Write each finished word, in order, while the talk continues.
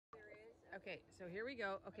Okay, so here we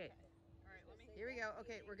go. Okay. All right, let me. Here we go.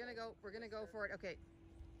 Okay, we're gonna go for it. Okay.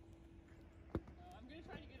 I'm gonna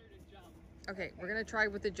try to get her to jump. Okay, we're gonna try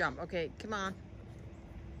with the jump. Okay, come on.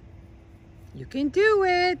 You can do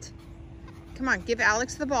it. Come on, give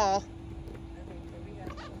Alex the ball.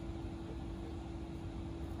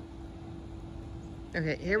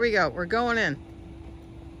 Okay, here we go. We're going in.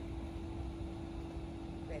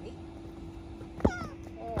 Ready?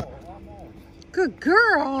 Oh, almost. Good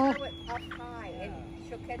girl. Throw it up high, and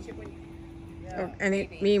she'll catch it when you... Oh,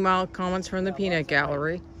 meanwhile, comments from the peanut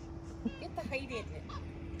gallery. Get the height in it.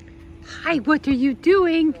 Hi, what are you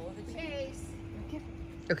doing? Go the chase.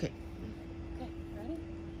 Okay.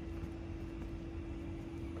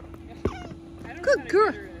 Good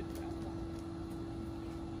girl.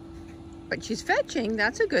 But she's fetching.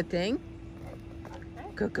 That's a good thing.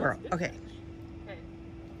 Good girl. Okay.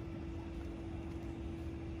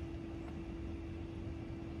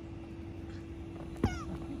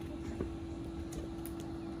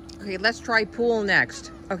 Okay, let's try pool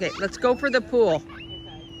next. Okay, let's go for the pool.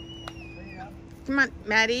 Come on,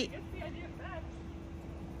 Maddie.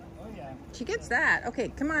 She gets that. Okay,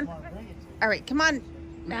 come on. All right, come on.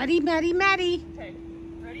 Maddie. Okay.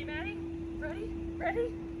 Ready, Maddie?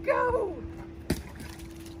 Ready? Go!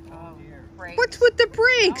 Oh, brakes. What's with the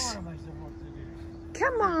brakes?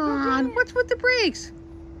 Come on. What's with the brakes?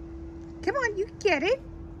 Come on, you get it.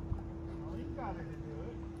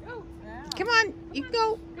 Go. Come on, you can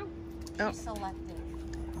go. She selected.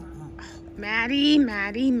 Maddie,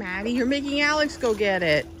 you're making Alex go get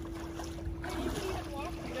it.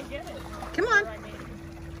 Come on.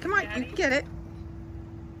 Come on, you can get it.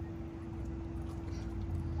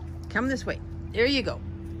 Come this way. There you go.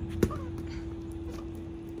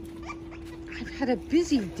 I've had a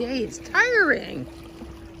busy day. It's tiring.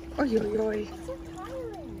 Oy, oy, oy. It's so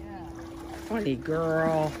tiring. Funny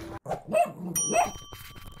girl.